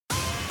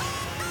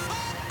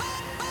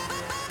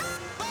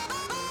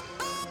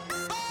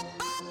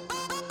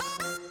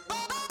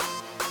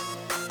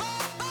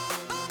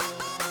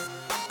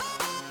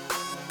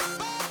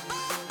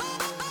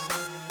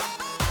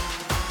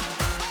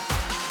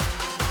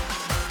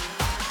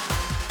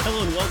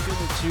Hello and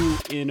welcome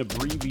to an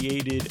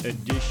abbreviated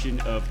edition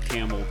of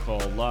Camel Call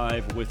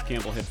Live with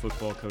Campbell head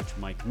football coach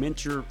Mike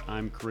Mincher.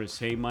 I'm Chris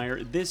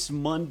Haymeyer. This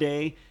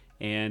Monday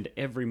and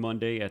every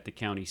Monday at the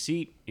county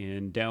seat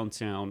in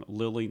downtown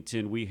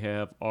Lillington, we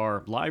have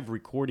our live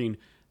recording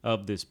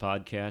of this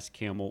podcast,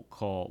 Camel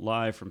Call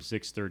Live, from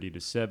 6:30 to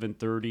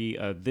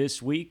 7:30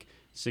 this week.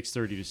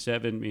 6:30 to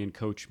 7, me and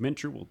Coach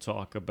Mincher will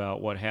talk about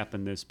what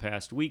happened this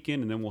past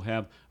weekend, and then we'll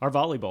have our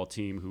volleyball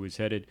team who is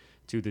headed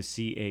to the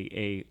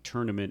CAA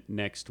tournament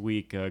next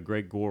week.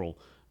 Greg Gorel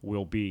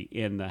will be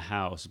in the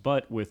house.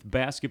 But with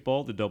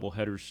basketball, the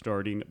doubleheader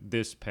starting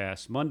this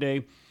past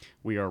Monday,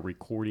 we are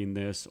recording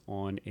this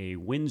on a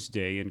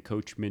Wednesday in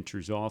Coach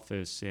Mincher's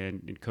office.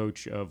 And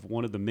Coach, of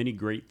one of the many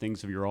great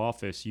things of your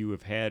office you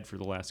have had for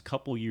the last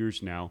couple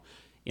years now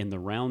in the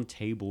round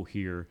table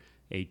here,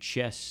 a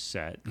chess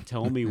set.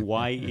 Tell me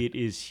why it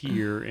is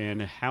here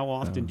and how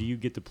often do you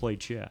get to play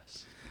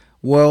chess?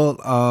 Well,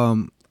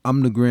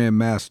 I'm the Grand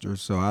Master,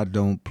 so I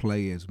don't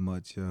play as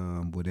much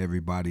with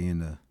everybody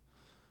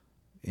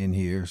in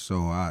here.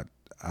 So I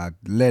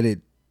let it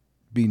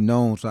be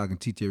known so I can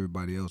teach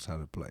everybody else how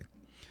to play.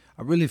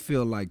 I really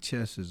feel like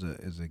chess is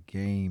a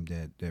game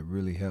that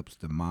really helps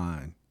the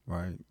mind,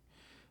 right?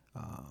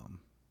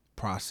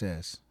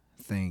 Process,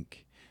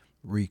 think,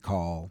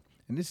 recall.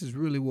 And this is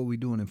really what we're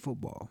doing in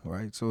football,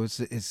 right? So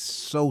it's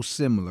so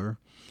similar,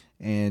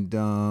 and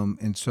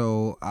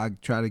so I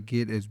try to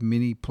get as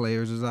many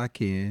players as I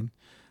can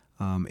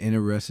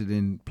interested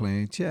in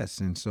playing chess.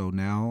 And so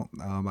now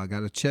I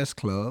got a chess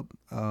club,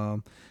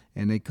 and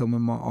they come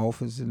in my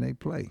office and they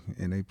play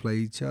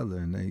each other,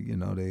 and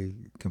they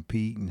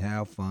compete and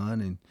have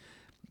fun,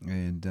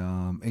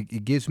 and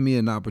it gives me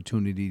an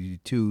opportunity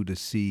to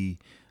see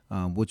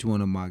which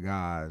one of my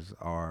guys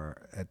are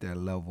at that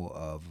level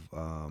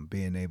of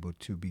being able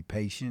to be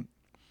patient,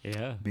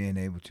 being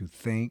able to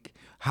think.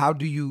 How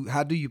do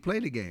you play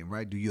the game,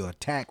 right? Do you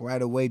attack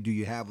right away? Do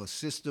you have a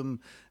system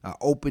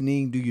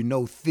opening? Do you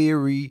know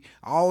theory?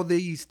 All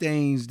these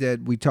things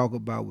that we talk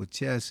about with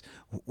chess.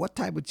 What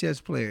type of chess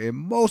player? And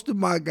most of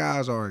my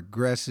guys are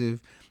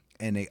aggressive,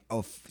 and they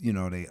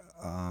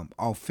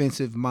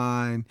offensive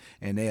mind,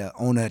 and they are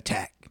on the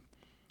attack.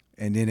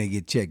 And then they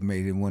get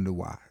checkmated and wonder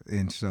why.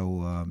 And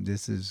so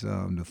this is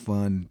the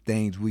fun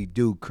things we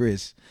do,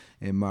 Chris,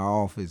 in my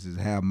office, is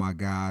have my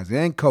guys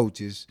and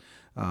coaches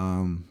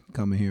come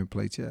in here and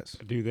play chess.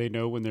 Do they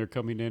know when they're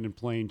coming in and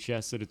playing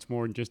chess that it's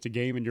more than just a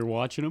game and you're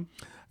watching them?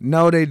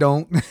 No, they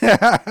don't.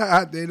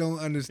 They don't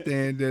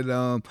understand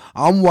that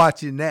I'm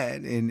watching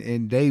that,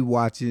 and they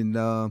watching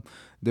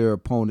their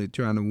opponent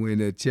trying to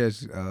win a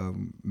chess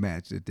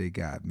match that they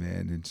got,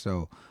 man. And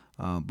so,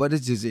 but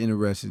it's just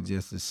interesting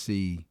just to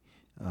see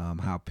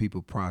how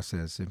people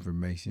process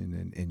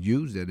information and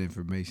use that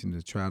information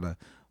to try to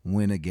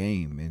win a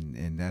game,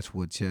 and that's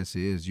what chess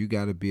is. You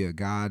got to be a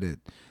guy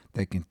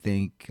that can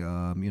think,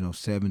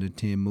 7 to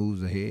 10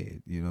 moves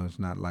ahead. It's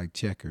not like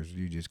checkers.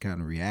 You just kind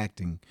of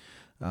reacting.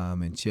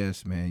 In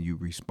chess, man, you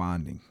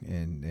responding,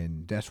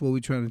 and that's what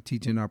we're trying to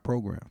teach in our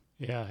program.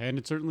 Yeah, and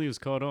it certainly has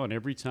caught on.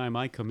 Every time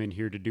I come in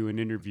here to do an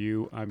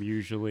interview, I'm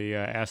usually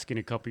asking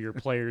a couple of your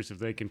players if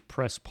they can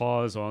press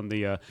pause on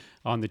the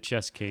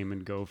chess game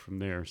and go from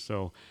there.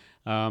 So,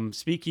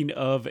 speaking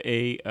of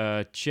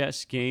a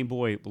chess game,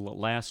 boy,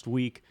 last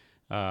week,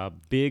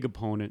 big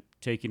opponent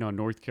taking on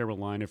North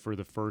Carolina for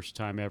the first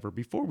time ever.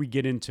 Before we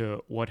get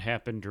into what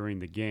happened during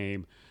the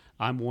game,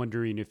 I'm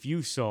wondering if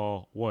you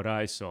saw what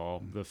I saw,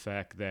 the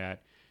fact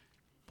that,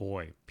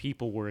 boy,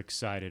 people were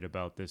excited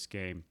about this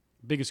game.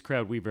 Biggest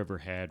crowd we've ever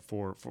had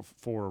for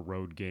a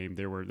road game.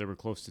 There were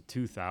close to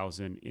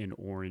 2,000 in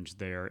Orange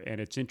there.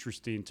 And it's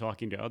interesting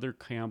talking to other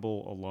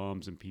Campbell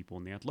alums and people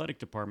in the athletic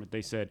department.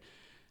 They said,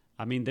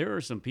 there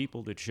are some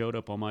people that showed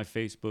up on my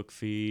Facebook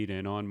feed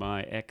and on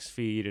my X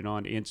feed and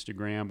on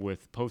Instagram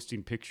with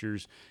posting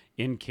pictures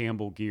in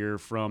Campbell gear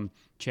from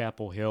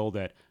Chapel Hill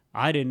that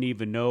I didn't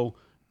even know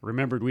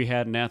remembered we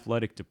had an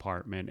athletic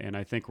department, and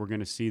I think we're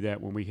going to see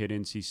that when we hit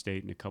NC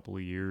State in a couple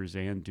of years,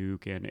 and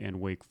Duke and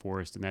Wake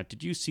Forest and that.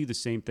 Did you see the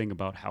same thing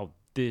about how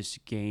this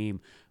game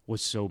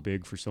was so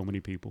big for so many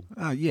people?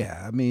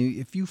 Yeah.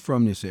 If you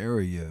from this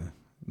area,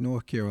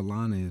 North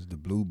Carolina is the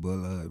blue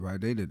blood,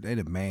 right? They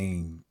the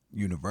main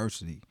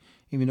university.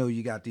 Even though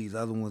you got these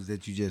other ones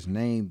that you just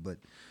named, but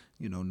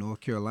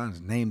North Carolina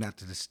is named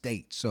after the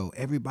state, so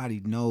everybody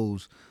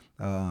knows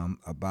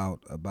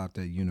about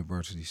that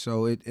university.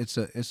 So it's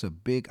a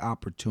big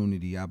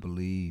opportunity, I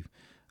believe,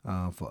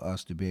 for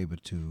us to be able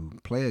to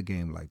play a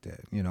game like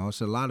that.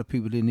 It's a lot of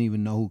people didn't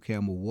even know who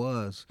Campbell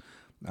was,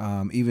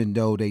 even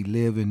though they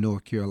live in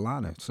North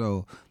Carolina.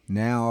 So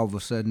now all of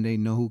a sudden they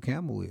know who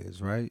Campbell is,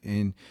 right?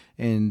 And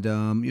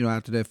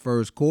after that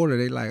first quarter,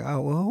 they like, oh,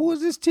 well, who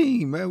is this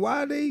team, man?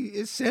 Why are they?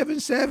 It's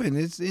 7-7.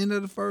 It's the end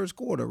of the first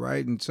quarter,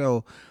 right? And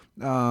so,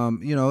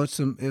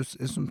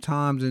 it's some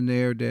times in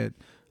there that.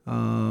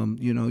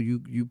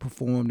 You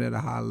performed at a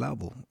high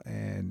level.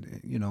 And,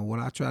 what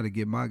I try to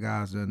get my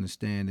guys to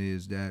understand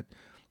is that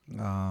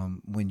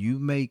when you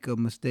make a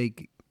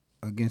mistake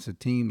against a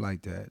team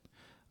like that,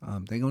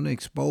 they're gonna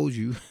expose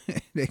you.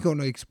 They're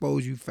gonna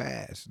expose you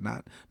fast,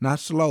 not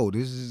slow.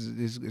 This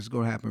is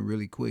gonna happen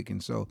really quick.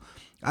 And so,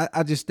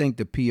 I just think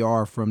the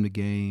PR from the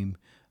game,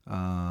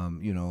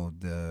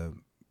 the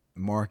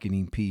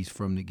marketing piece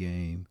from the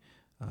game,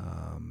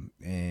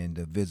 and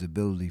the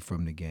visibility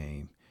from the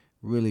game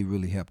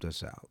really helped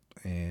us out.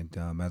 And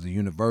as a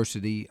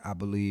university, I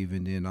believe,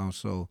 and then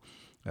also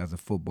as a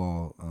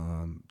football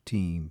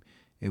team,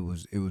 it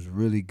was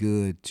really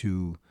good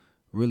to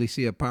really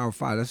see a Power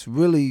Five. That's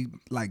really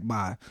like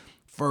my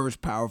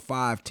first Power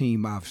Five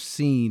team I've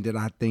seen that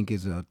I think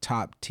is a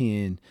top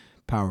 10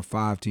 Power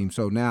Five team.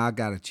 So now I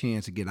got a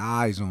chance to get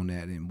eyes on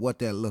that and what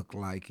that looked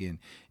like, and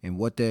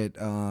what that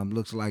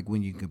looks like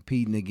when you're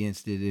competing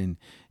against it.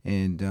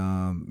 And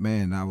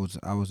man, I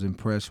was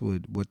impressed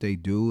with what they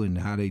do and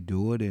how they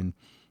do it. And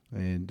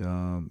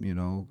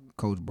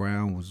Coach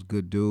Brown was a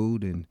good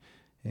dude.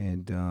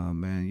 And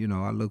man,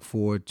 I look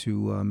forward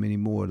to many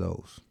more of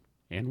those.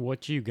 And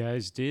what you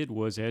guys did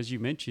was, as you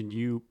mentioned,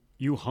 you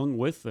hung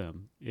with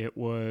them. It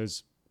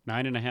was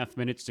 9.5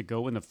 minutes to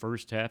go in the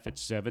first half.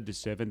 It's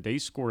 7-7. They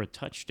score a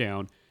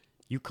touchdown.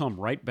 You come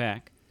right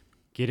back,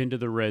 get into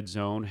the red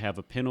zone, have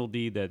a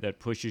penalty that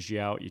pushes you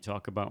out. You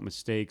talk about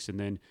mistakes, and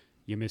then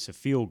you miss a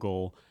field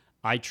goal.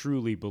 I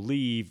truly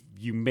believe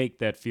you make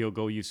that field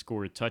goal, you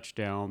score a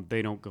touchdown.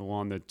 They don't go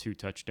on the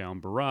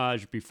 2-touchdown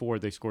barrage before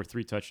they score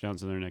 3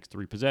 touchdowns in their next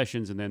 3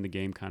 possessions, and then the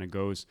game kind of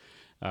goes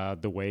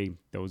the way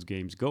those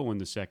games go in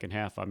the second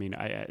half. I mean,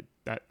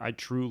 I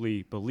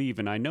truly believe,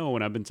 and I know,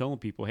 and I've been telling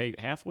people, hey,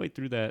 halfway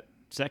through that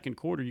second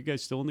quarter, you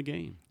guys still in the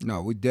game.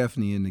 No, we're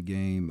definitely in the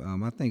game.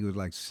 I think it was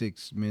like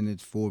 6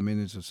 minutes, 4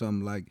 minutes, or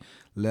something like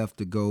left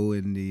to go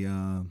in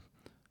the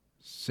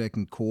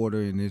second quarter,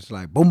 and it's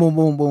like boom, boom,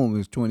 boom, boom.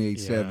 It's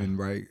 28-7,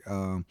 right?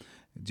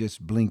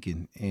 Just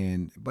blinking,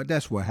 but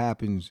that's what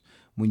happens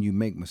when you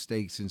make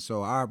mistakes. And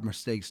so our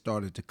mistakes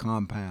started to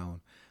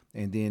compound,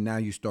 and then now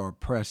you start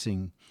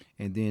pressing,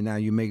 and then now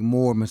you make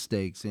more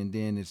mistakes, and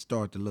then it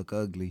started to look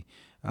ugly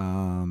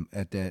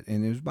at that.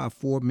 And it was about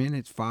 4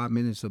 minutes, 5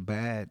 minutes of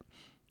bad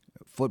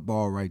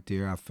football right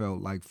there. I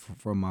felt like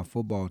from my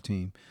football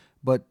team.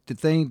 But the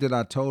thing that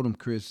I told him,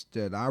 Chris,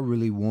 that I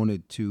really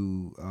wanted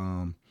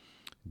to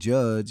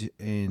judge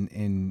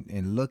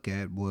and look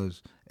at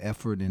was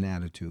effort and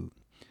attitude.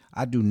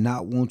 I do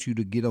not want you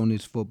to get on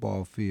this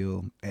football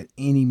field at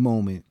any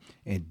moment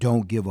and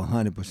don't give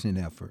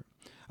 100% effort.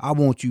 I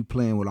want you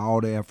playing with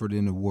all the effort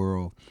in the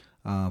world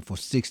for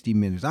 60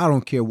 minutes. I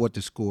don't care what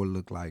the score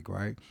look like,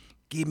 right?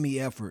 Give me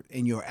effort,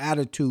 and your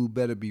attitude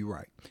better be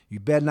right. You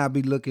better not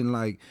be looking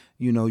like,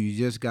 you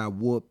just got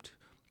whooped,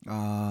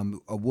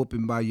 a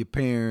whooping by your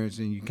parents,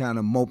 and you kind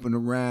of moping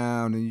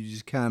around, and you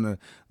just kind of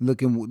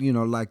looking,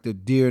 like the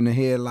deer in the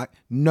headlight.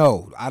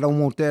 No, I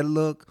don't want that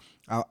look.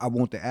 I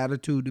want the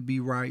attitude to be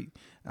right.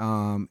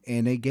 And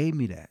they gave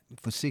me that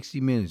for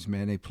 60 minutes,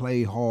 man. They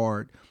played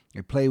hard.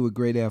 They played with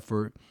great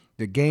effort.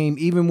 The game,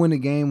 even when the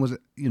game was,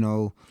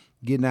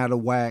 getting out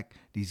of whack,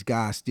 these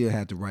guys still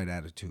had the right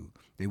attitude.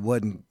 They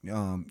wasn't,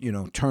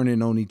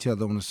 turning on each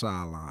other on the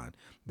sideline.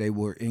 They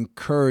were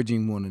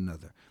encouraging one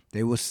another.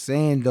 They were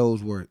saying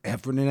those words,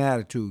 effort and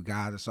attitude,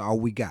 guys. That's all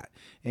we got.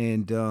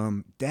 And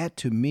that,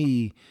 to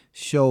me,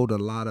 showed a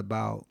lot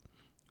about,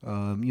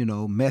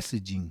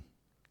 messaging,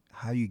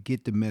 how you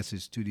get the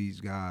message to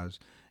these guys,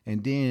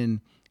 and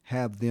then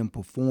have them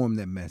perform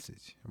that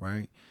message,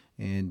 right?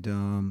 And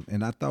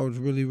I thought it was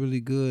really,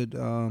 really good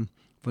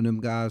for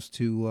them guys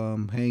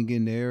to hang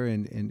in there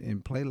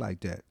and play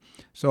like that.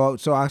 So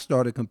I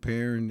started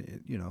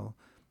comparing,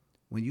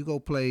 when you go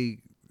play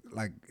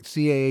like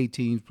CAA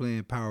teams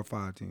playing Power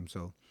 5 teams.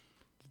 So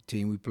the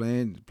team we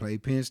play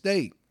Penn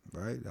State,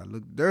 right? I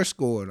looked at their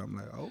score, and I'm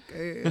like,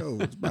 okay,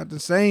 it's about the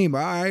same.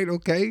 All right,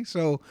 okay.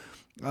 So,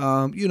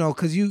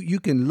 because you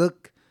can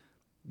look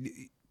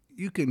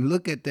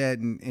at that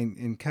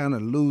and kind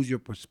of lose your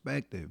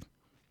perspective.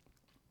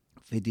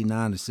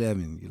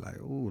 59-7, you're like,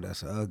 oh,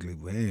 that's ugly,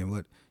 man.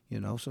 What,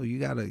 so you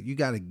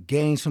gotta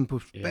gain some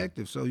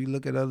perspective. Yeah. So you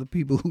look at other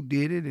people who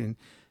did it, and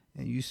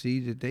you see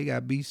that they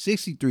got beat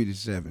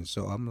 63-7.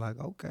 So I'm like,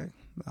 okay,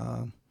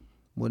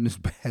 wasn't as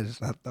bad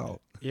as I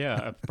thought. Yeah,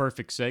 a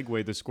perfect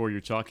segue. The score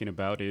you're talking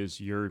about is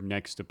your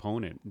next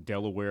opponent,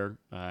 Delaware,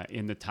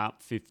 in the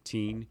top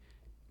 15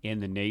 in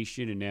the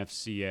nation in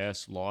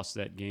FCS, lost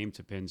that game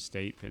to Penn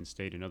State. Penn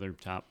State, another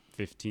top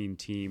 15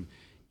 team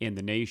in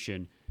the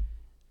nation.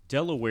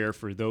 Delaware,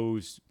 for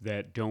those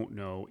that don't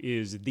know,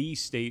 is the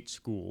state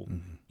school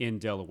in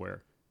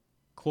Delaware.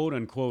 Quote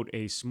unquote,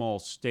 a small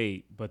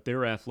state, but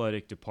their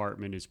athletic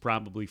department is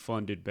probably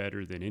funded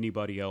better than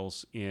anybody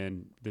else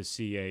in the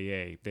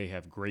CAA. They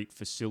have great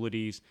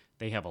facilities.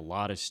 They have a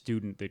lot of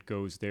student that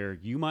goes there.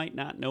 You might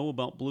not know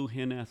about Blue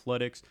Hen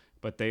Athletics,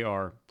 but they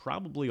are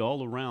probably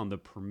all around the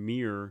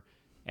premier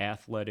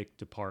athletic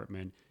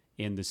department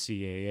in the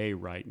CAA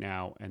right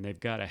now, and they've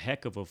got a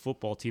heck of a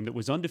football team that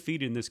was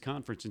undefeated in this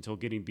conference until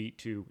getting beat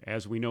to,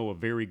 as we know, a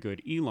very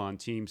good Elon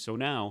team. So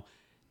now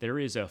there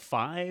is a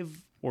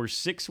 5 or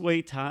 6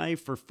 way tie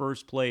for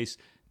first place.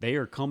 They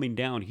are coming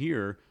down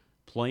here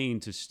playing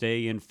to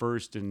stay in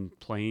first and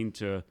playing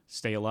to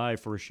stay alive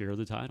for a share of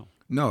the title.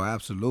 No,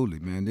 absolutely,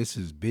 man. This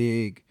is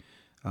big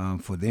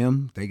for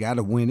them. They got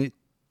to win it.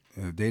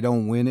 If they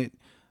don't win it,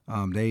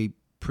 they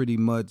pretty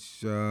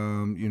much,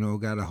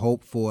 got to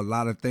hope for a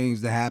lot of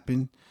things to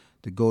happen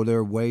to go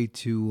their way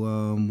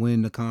to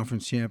win the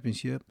conference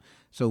championship.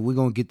 So we're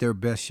gonna get their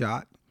best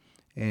shot,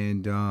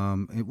 and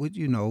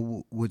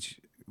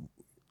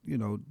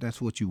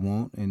that's what you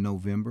want in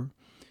November,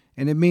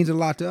 and it means a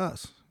lot to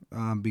us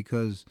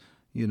because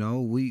we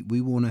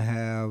want to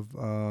have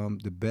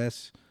the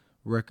best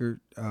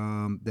record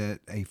that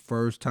a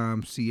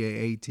first-time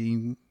CAA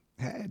team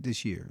had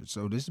this year.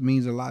 So this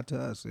means a lot to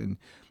us, and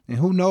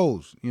who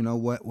knows,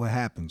 what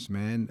happens,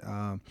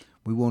 man.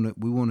 We want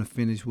to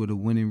finish with a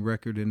winning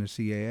record in the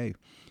CAA,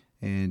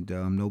 and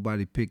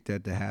nobody picked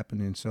that to happen.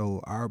 And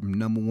so our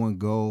number one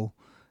goal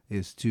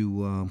is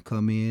to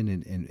come in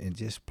and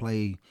just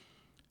play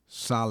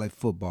solid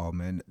football,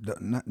 man.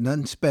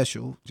 Nothing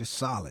special, just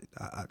solid.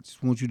 I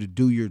just want you to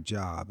do your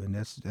job, and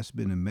that's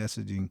been a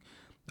messaging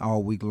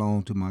all week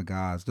long to my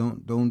guys.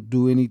 Don't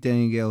do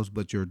anything else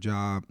but your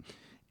job,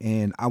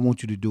 and I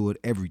want you to do it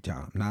every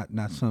time.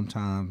 Not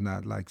sometimes,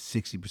 not like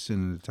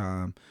 60% of the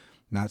time,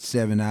 not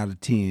 7 out of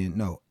 10.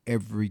 No,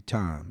 every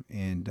time.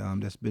 And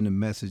that's been the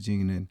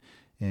messaging,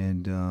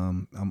 and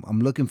I'm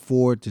looking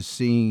forward to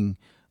seeing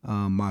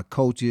my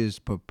coaches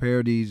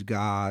prepare these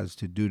guys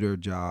to do their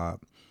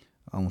job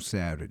on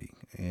Saturday,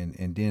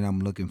 and then I'm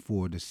looking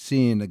forward to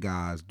seeing the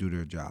guys do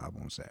their job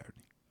on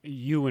Saturday.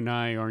 You and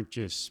I aren't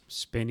just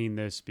spinning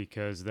this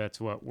because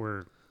that's what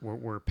we're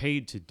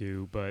paid to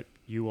do, but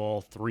you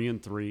all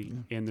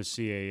 3-3 in the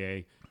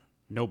CAA.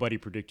 Nobody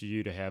predicted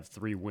you to have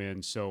 3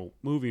 wins. So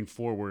moving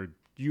forward,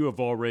 you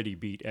have already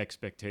beat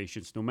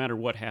expectations no matter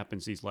what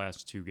happens these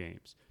last 2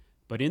 games.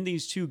 But in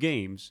these 2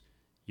 games,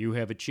 you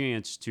have a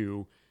chance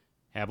to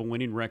have a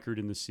winning record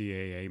in the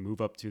CAA,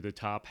 move up to the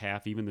top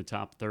half, even the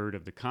top third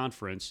of the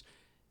conference.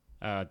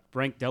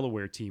 Ranked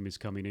Delaware team is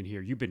coming in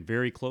here. You've been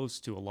very close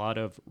to a lot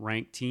of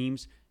ranked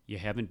teams. You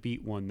haven't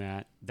beat one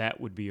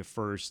that would be a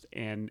first.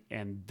 And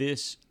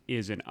this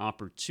is an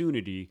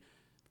opportunity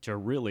to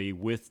really,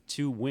 with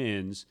 2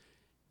 wins,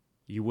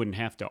 you wouldn't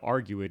have to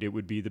argue it. It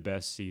would be the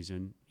best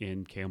season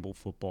in Campbell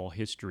football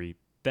history.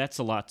 That's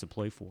a lot to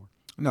play for.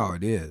 No,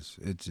 it is.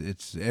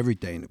 It's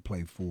everything to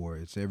play for.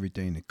 It's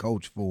everything to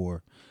coach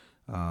for.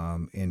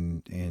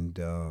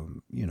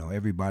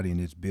 Everybody in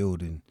this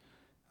building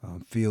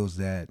feels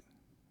that.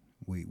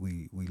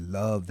 We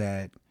love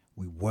that.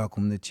 We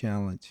welcome the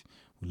challenge.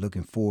 We're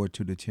looking forward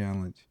to the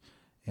challenge.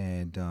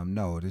 And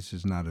no, this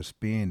is not a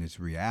spin. It's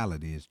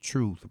reality. It's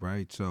truth,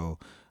 right? So,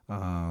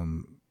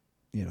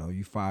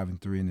 you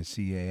 5-3 in the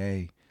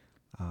CAA.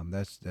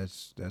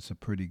 That's a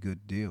pretty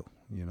good deal,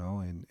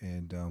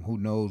 And who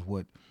knows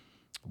what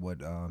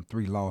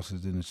 3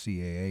 losses in the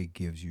CAA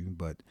gives you?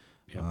 But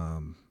Yep.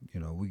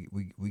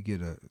 we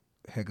get a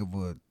heck of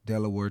a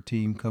Delaware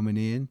team coming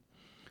in.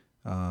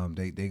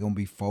 They gonna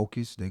be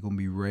focused. They gonna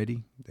be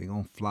ready. They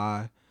gonna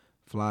fly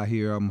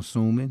here, I'm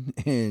assuming,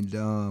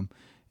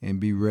 and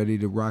be ready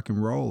to rock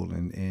and roll.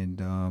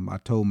 And I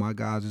told my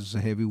guys it's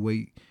a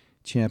heavyweight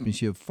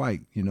championship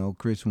fight.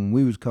 Chris, when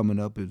we was coming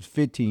up, it was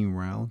 15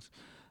 rounds.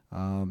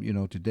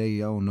 Today,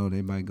 I don't know,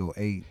 they might go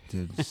 8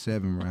 to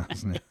 7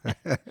 rounds now.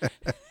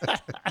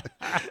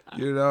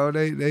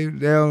 They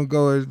don't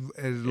go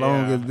as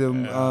long as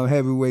them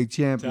heavyweight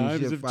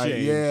championship fight.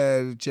 Yeah,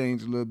 it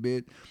changed a little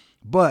bit.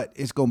 But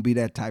it's going to be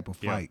that type of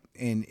fight.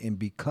 Yeah. And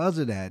because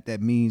of that,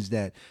 that means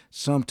that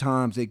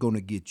sometimes they're going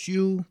to get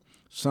you,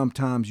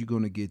 sometimes you're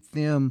going to get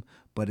them,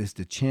 but it's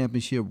the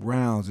championship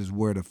rounds is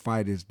where the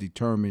fight is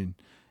determined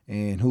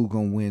and who's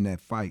going to win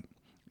that fight.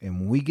 And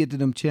when we get to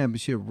them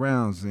championship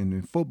rounds, and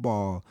in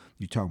football,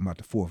 you're talking about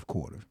the fourth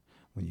quarter.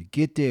 When you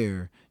get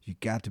there, you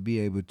got to be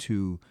able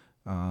to,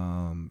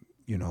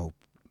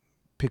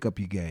 pick up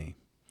your game,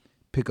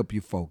 pick up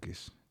your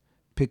focus,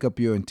 pick up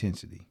your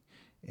intensity,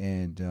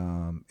 and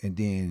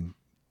then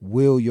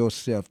will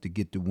yourself to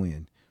get the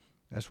win.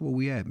 That's where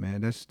we at, man.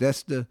 That's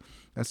the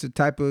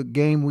type of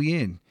game we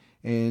in.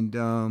 And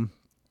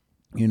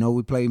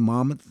we played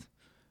Monmouth.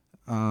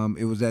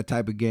 It was that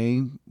type of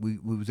game. We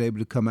was able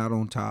to come out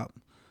on top.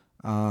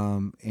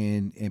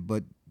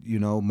 But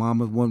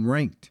Monmouth wasn't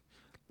ranked.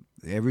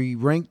 Every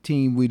ranked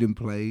team we done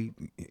played,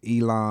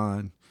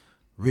 Elon,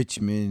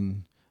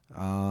 Richmond,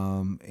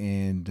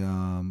 and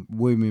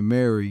William and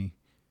Mary,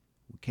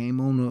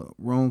 came on the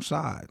wrong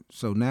side.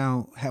 So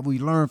now, have we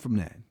learned from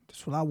that?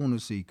 That's what I want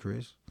to see,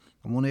 Chris.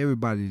 I want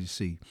everybody to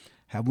see.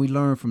 Have we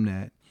learned from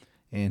that,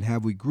 and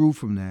have we grew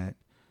from that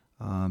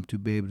to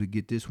be able to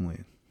get this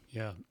win?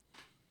 Yeah,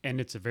 and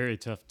it's a very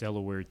tough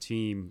Delaware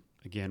team.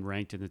 Again,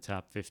 ranked in the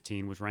top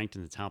 15, was ranked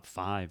in the top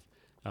 5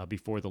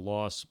 before the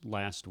loss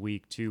last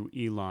week to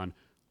Elon.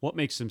 What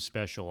makes them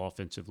special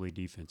offensively,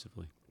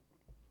 defensively?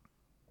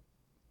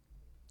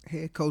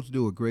 Head coach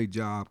do a great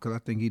job because I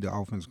think he's the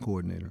offense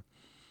coordinator.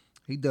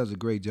 He does a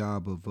great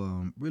job of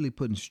really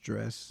putting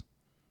stress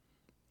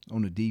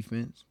on the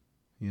defense.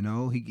 He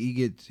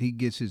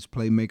gets his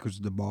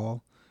playmakers the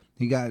ball.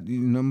 He got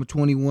number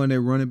 21,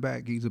 that running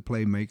back. He's a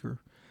playmaker.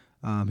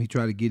 He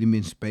tried to get him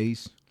in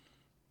space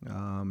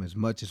as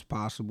much as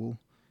possible.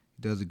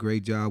 He does a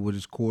great job with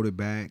his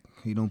quarterback.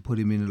 He don't put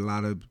him in a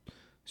lot of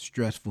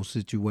stressful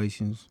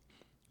situations.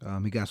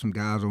 He got some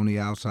guys on the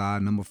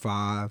outside, number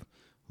 5,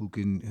 who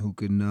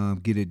can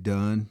get it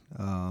done.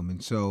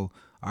 And so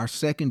our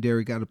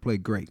secondary got to play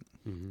great.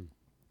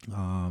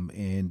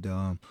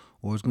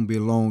 Or it's going to be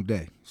a long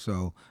day.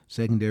 So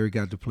secondary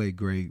got to play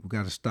great. We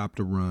got to stop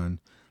the run.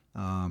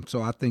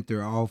 So I think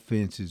their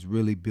offense is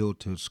really built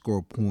to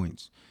score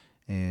points.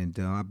 And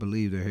I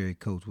believe their head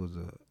coach was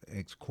an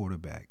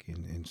ex-quarterback.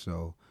 And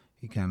so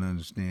he kind of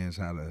understands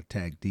how to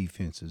attack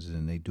defenses,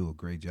 and they do a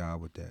great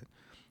job with that.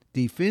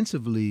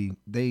 Defensively,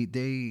 they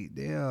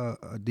are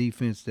a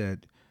defense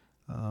that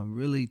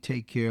really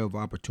take care of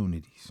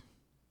opportunities.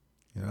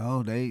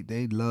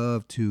 They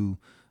love to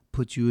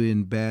put you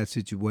in bad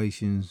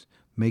situations,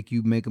 make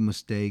you make a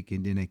mistake,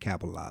 and then they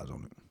capitalize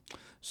on it.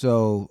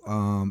 So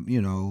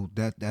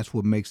that's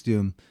what makes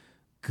them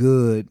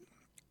good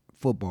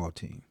football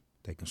team.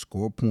 They can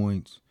score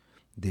points,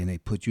 then they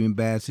put you in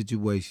bad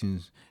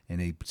situations, and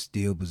they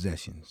steal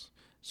possessions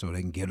so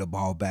they can get the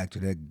ball back to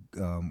that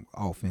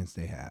offense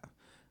they have.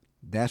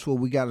 That's what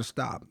we got to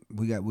stop.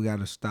 We got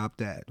to stop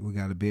that. We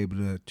got to be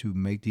able to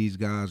make these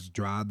guys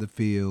drive the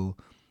field,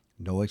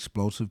 no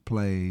explosive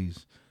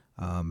plays,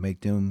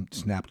 make them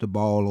snap the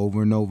ball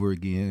over and over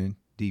again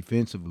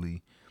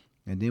defensively,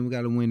 and then we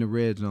got to win the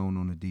red zone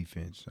on the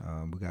defense.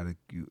 We got to,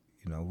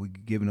 we're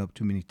giving up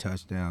too many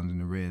touchdowns in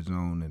the red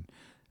zone, and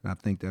I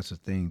think that's a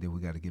thing that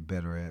we got to get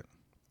better at.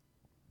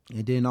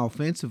 And then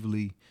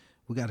offensively,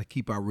 we got to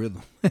keep our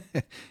rhythm.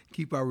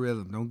 Keep our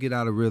rhythm. Don't get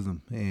out of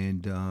rhythm.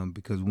 And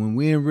because when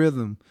we're in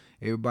rhythm,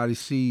 everybody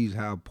sees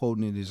how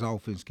potent this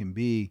offense can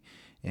be,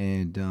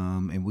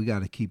 and we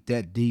got to keep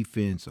that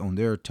defense on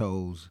their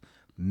toes,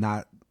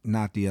 not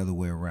the other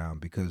way around.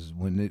 Because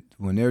when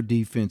their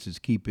defense is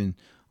keeping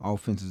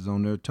offenses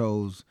on their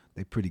toes,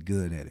 they're pretty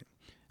good at it.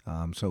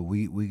 So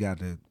we got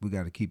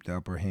to keep the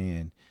upper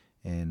hand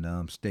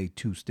and stay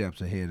 2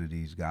 steps ahead of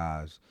these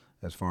guys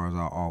as far as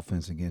our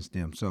offense against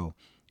them. So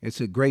it's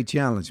a great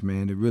challenge,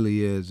 man. It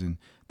really is, and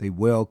they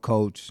well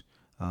coached,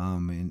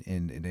 and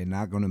they're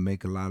not going to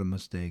make a lot of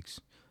mistakes.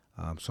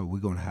 So we're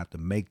going to have to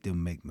make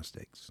them make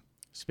mistakes.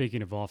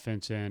 Speaking of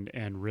offense and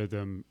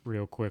rhythm,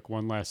 real quick,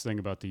 one last thing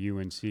about the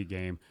UNC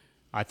game.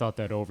 I thought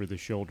that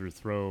over-the-shoulder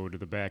throw to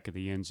the back of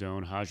the end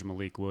zone, Haj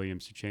Malik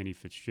Williams to Chaney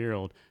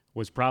Fitzgerald,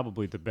 was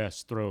probably the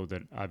best throw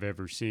that I've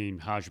ever seen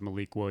Haj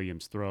Malik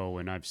Williams throw,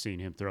 and I've seen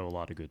him throw a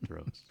lot of good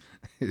throws.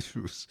 It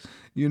was,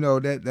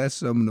 that's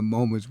some of the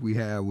moments we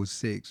have with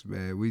Six,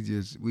 man. We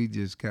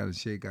just kind of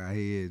shake our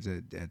heads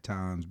at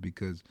times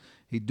because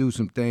he do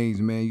some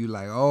things, man. You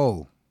like,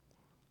 oh,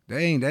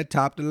 dang, that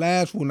topped the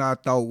last one I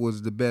thought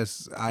was the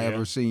best I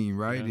ever seen,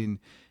 right? Yeah.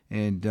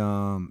 And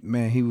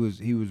man, he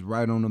was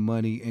right on the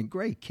money, and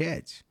great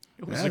catch.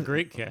 It was a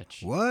great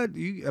catch. What?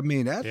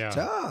 That's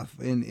tough.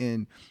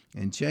 And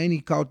Chaney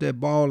caught that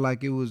ball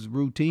like it was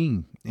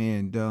routine.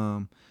 And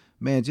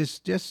man,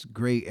 just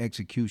great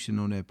execution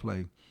on that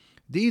play.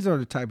 These are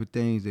the type of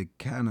things that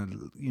kind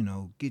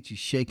of get you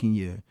shaking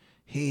your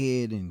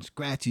head and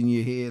scratching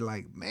your head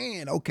like,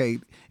 man, okay,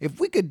 if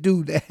we could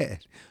do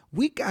that,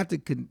 we got to,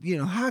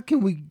 how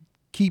can we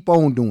keep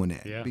on doing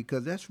that? Yeah.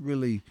 Because that's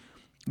really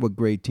what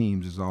great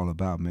teams is all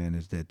about, man,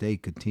 is that they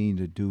continue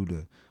to do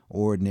the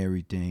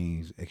ordinary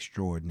things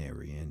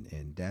extraordinary,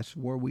 and that's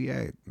where we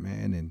at,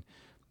 man. And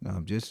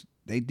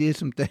they did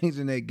some things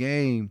in that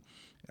game.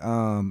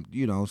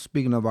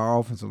 Speaking of our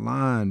offensive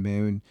line,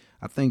 man,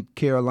 I think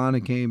Carolina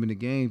came in the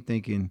game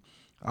thinking,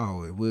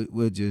 oh,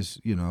 we'll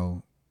just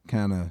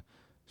kind of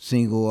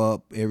single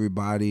up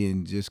everybody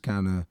and just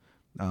kind of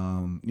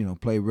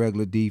play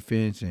regular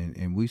defense,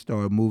 and we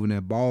started moving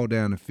that ball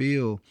down the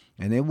field.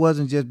 And it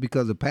wasn't just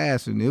because of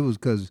passing. It was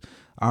because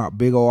our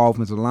big old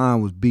offensive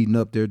line was beating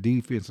up their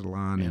defensive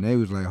line, and they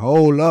was like,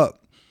 hold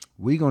up,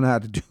 we're going to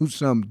have to do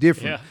something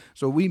different. Yeah.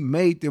 So we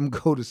made them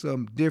go to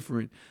something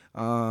different.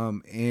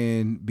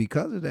 And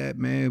because of that,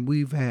 man,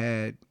 we've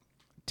had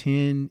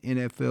 10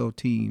 NFL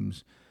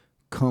teams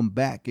come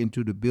back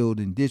into the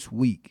building this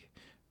week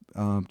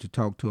to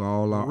talk to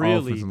all our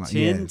offensive line.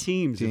 10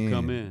 teams have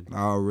come in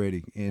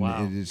already, and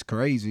wow. It is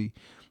crazy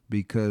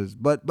because,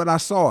 but I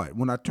saw it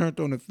when I turned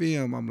on the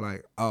film. I'm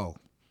like, oh,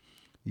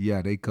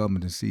 yeah, they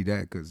coming to see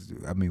that because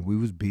we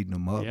was beating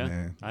them up,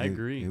 man. I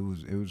agree. It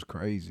was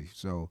crazy.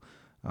 So,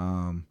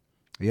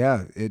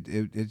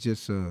 it's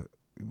just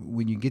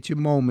when you get your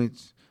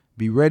moments,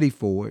 be ready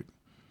for it,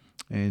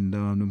 and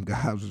them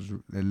guys was,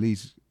 at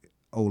least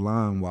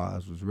O-line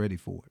wise, was ready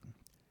for it.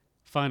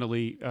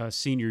 Finally,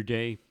 senior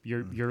day,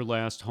 your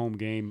last home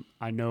game.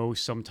 I know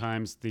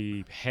sometimes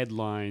the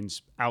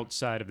headlines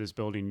outside of this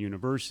building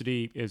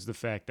university is the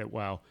fact that,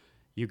 wow,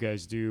 you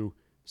guys do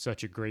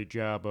such a great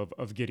job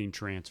of getting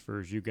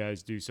transfers. You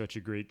guys do such a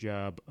great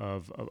job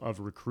of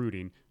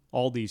recruiting.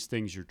 All these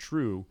things are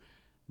true,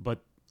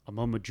 but a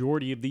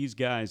majority of these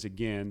guys,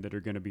 again, that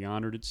are going to be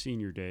honored at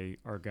senior day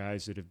are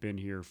guys that have been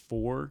here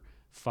 4,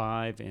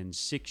 5, and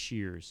 6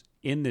 years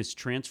in this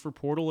transfer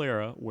portal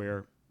era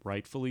where,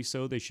 rightfully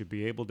so, they should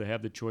be able to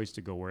have the choice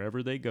to go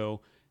wherever they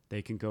go.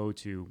 They can go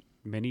to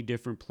many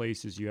different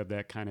places. You have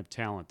that kind of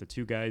talent. The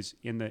two guys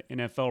in the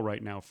NFL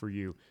right now for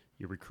you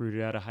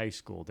recruited out of high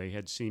school. They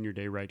had senior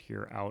day right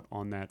here out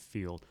on that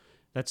field.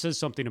 That says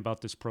something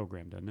about this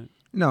program, doesn't it?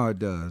 No, it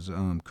does.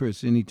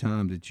 Chris,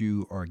 anytime that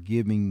you are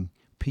giving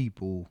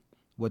people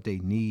what they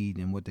need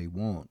and what they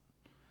want,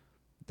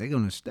 they're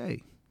going to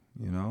stay,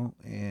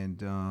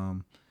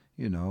 And,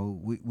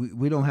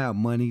 we don't have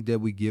money that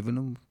we're giving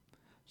them.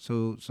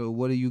 So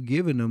what are you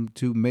giving them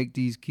to make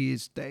these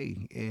kids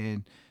stay?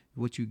 And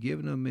what you're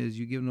giving them is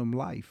you're giving them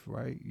life,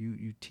 right?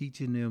 You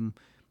teaching them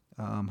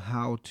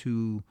how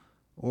to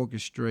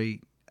orchestrate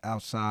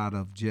outside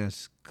of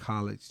just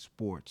college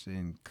sports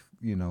and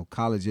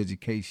college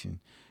education,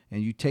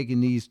 and you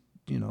taking these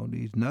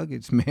these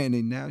nuggets, man,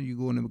 and now you're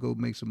going to go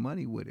make some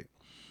money with it.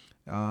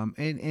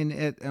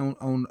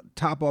 On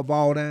top of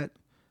all that,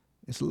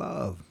 it's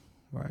love,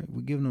 right?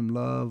 We're giving them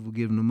love. We're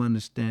giving them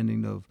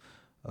understanding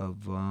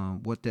of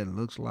what that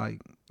looks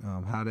like,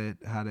 how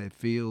that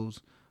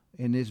feels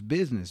in this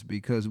business,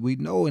 because we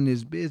know in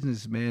this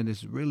business, man,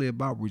 it's really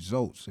about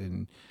results,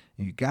 and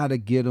you got to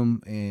get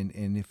them,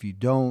 and if you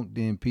don't,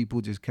 then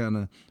people just kind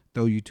of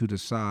throw you to the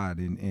side,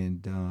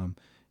 and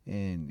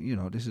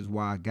this is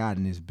why I got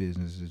in this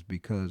business, is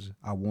because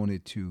I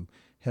wanted to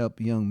help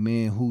young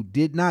men who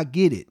did not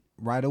get it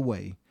right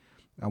away.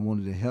 I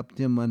wanted to help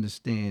them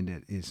understand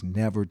that it's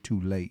never too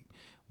late.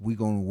 We're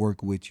going to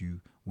work with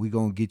you. We're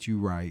going to get you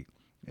right,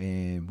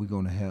 and we're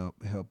going to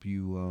help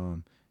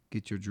you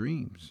get your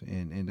dreams,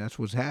 and that's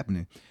what's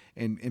happening.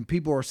 And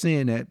people are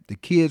seeing that. The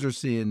kids are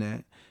seeing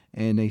that,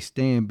 and they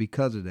stand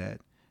because of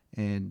that.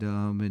 And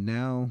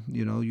now,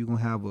 you're going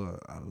to have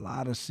a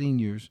lot of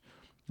seniors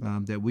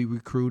that we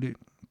recruited.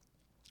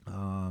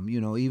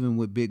 Even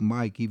with Big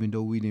Mike, even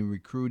though we didn't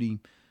recruit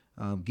him,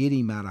 get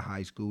him out of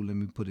high school, let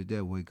me put it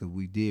that way, because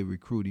we did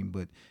recruit him,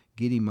 but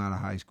get him out of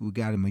high school,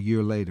 got him a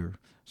year later.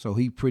 So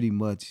he pretty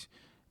much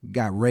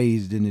got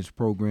raised in this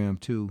program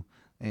too.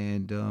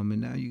 And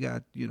now you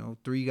got,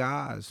 3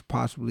 guys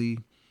possibly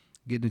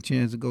getting a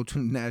chance to go to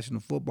the National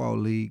Football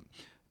League.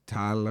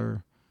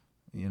 Tyler,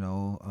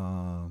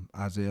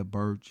 Isaiah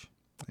Birch,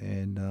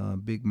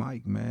 and Big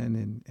Mike,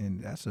 man.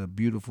 And that's a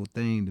beautiful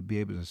thing to be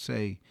able to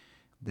say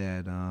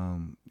that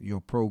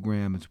your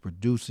program is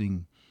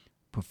producing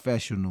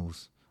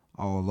professionals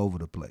all over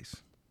the place.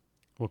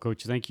 Well,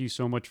 Coach, thank you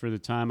so much for the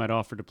time. I'd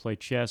offer to play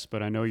chess,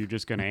 but I know you're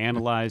just going to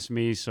analyze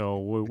me, so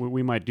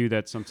we might do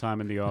that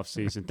sometime in the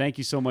offseason. Thank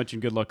you so much,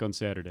 and good luck on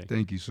Saturday.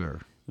 Thank you, sir.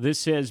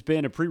 This has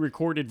been a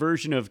pre-recorded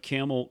version of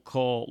Camel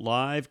Call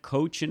Live.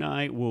 Coach and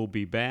I will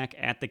be back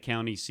at the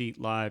county seat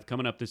live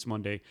coming up this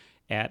Monday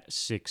at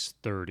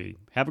 6:30.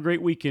 Have a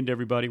great weekend,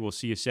 everybody. We'll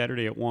see you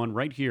Saturday at 1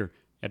 right here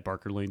at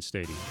Barker Lane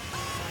Stadium.